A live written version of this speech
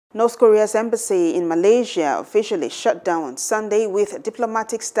North Korea's embassy in Malaysia officially shut down on Sunday, with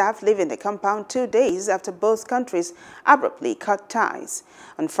diplomatic staff leaving the compound 2 days after both countries abruptly cut ties.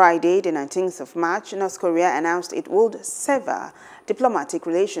 On Friday, the 19th of March, North Korea announced it would sever diplomatic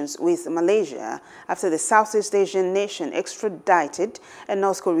relations with Malaysia after the Southeast Asian nation extradited a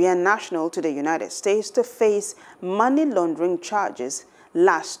North Korean national to the United States to face money laundering charges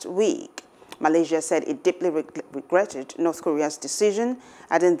last week. Malaysia said it deeply regretted North Korea's decision,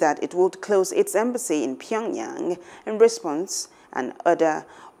 adding that it would close its embassy in Pyongyang in response and order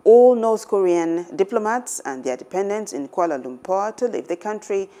all North Korean diplomats and their dependents in Kuala Lumpur to leave the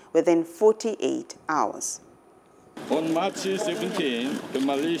country within 48 hours. On March 17, the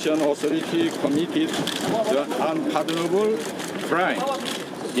Malaysian authority committed the unpardonable crime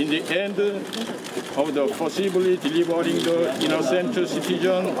in the end of the forcibly delivering the innocent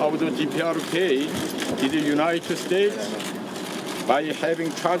citizen of the DPRK to the United States by having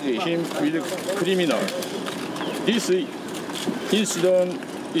charged him with a criminal. This incident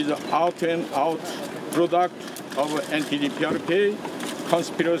is an out-and-out product of anti-DPRK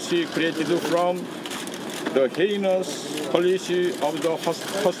conspiracy created from the heinous policy of the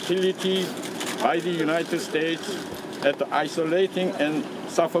hostility by the United States at isolating and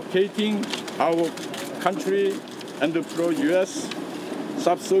suffocating our country and the pro-U.S.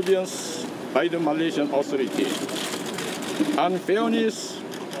 subservience by the Malaysian authority. Unfairness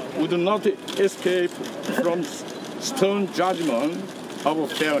would not escape from stern judgment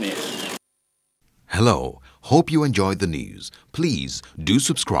of fairness. Hello, hope you enjoyed the news. Please do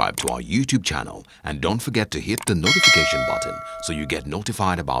subscribe to our YouTube channel and don't forget to hit the notification button so you get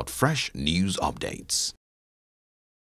notified about fresh news updates.